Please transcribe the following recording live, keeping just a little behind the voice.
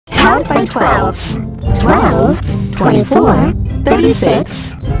Count by 12s. 12, 24,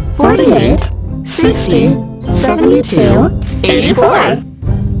 36, 48, 60, 72, 84.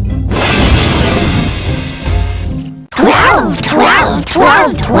 12, 12,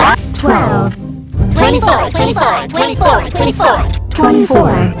 12, 12, 12. 24, 24, 24, 24.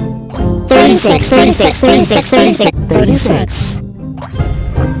 24. 36, 36, 36, 36, 36.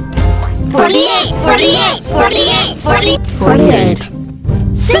 48, 48, 48, 40. 48.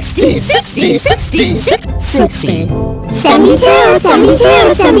 60, 60, 60, 60, 60. 72,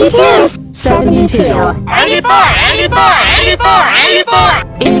 72, 72. 72. 84, 84, 84,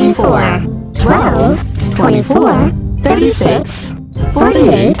 84. 84. 12, 24, 36,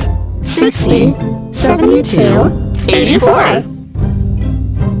 48, 60, 72, 84.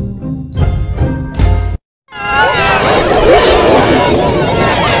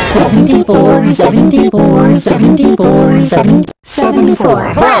 74, 74, 74,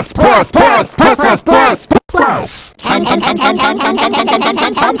 74. Plus, plus, plus, plus, plus, plus. Plus 10, 10, 10, 10, 10, 10, 10, 10, 10,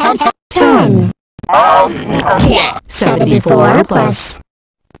 10, 10, 10, 10. 10. Yeah. 74 plus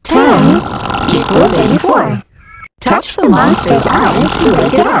 10 equals 84. Touch the monster's eyes to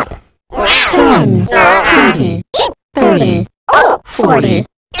wake it up. 10, 20, 30, 40,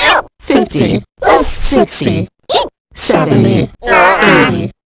 50, 60, 70,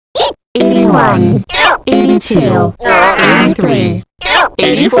 80, 81, 82, 83,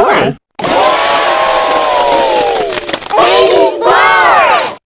 84.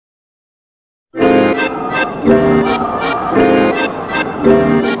 84!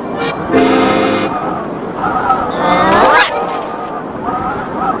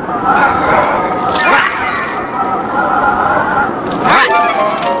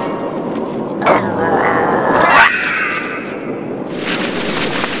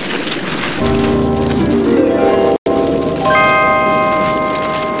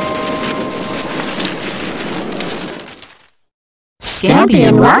 Scampy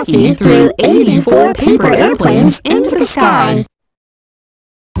and Rocky threw 84 paper airplanes into the sky.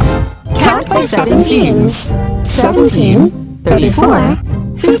 Count by 17s. 17, 34,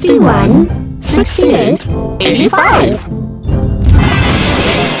 51, 68, 85.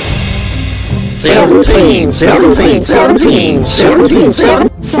 17, 17, 17, 17,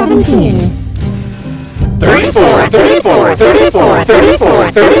 17. 34, 34, 34,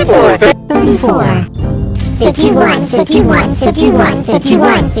 34, 34, 34. 51, 51, 51,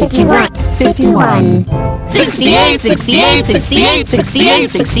 51, 51. 51. 68, 68, 68, 68,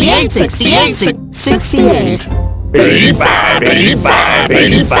 68, 68, 68. 85, 85,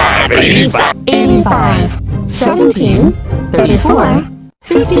 85, 85. 85. 17, 34,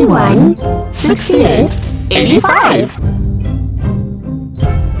 51, 68, 85.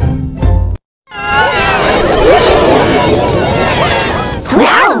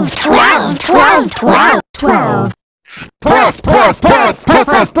 12, 12, 12, 12. 12. Plus, plus, plus, plus,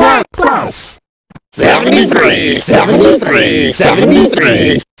 plus, plus. Plus 73, 73,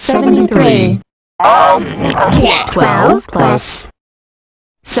 73. 73. 12 plus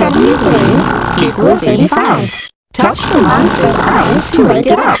 73 equals 85. Touch the monster's eyes to wake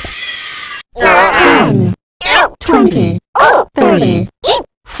it up. 10, 20, 30,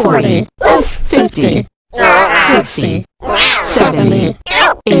 40, 50, 60, 70,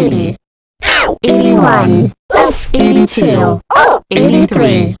 80, 81, 82,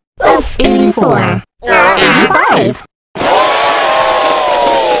 83, 84, 85.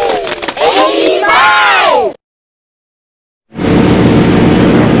 85!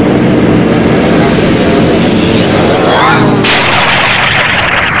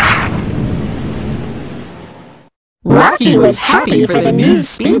 Rocky was happy for the new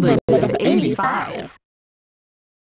speed limit.